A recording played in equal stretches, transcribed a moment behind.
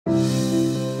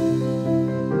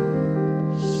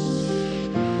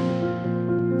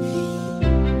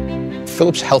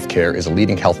Philips Healthcare is a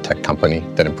leading health tech company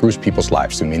that improves people's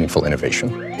lives through meaningful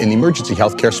innovation. In the emergency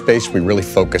healthcare space, we really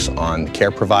focus on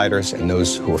care providers and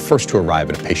those who are first to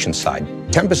arrive at a patient's side.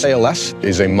 Tempus ALS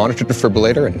is a monitored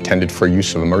defibrillator intended for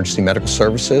use of emergency medical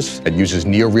services. It uses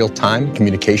near real-time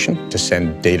communication to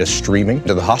send data streaming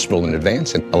to the hospital in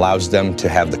advance and allows them to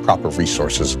have the proper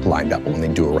resources lined up when they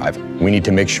do arrive. We need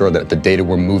to make sure that the data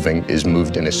we're moving is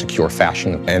moved in a secure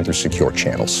fashion and through secure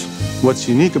channels. What's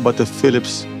unique about the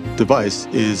Philips device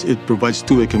is it provides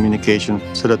two-way communication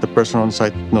so that the person on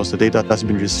site knows the data has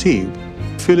been received.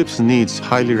 Philips needs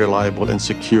highly reliable and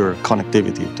secure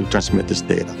connectivity to transmit this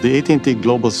data. The AT&T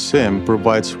Global SIM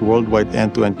provides worldwide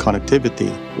end-to-end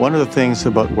connectivity. One of the things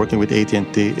about working with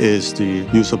AT&T is the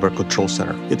use of our control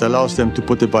center. It allows them to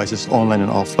put devices online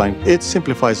and offline. It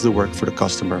simplifies the work for the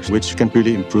customers, which can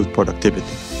really improve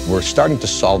productivity. We're starting to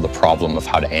solve the problem of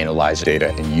how to analyze data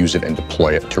and use it and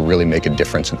deploy it to really make a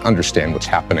difference and understand what's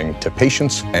happening to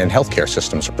patients and healthcare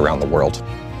systems around the world.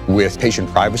 With patient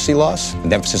privacy laws,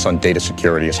 the emphasis on data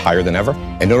security is higher than ever.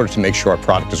 In order to make sure our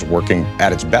product is working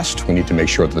at its best, we need to make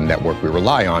sure that the network we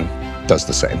rely on does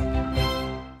the same.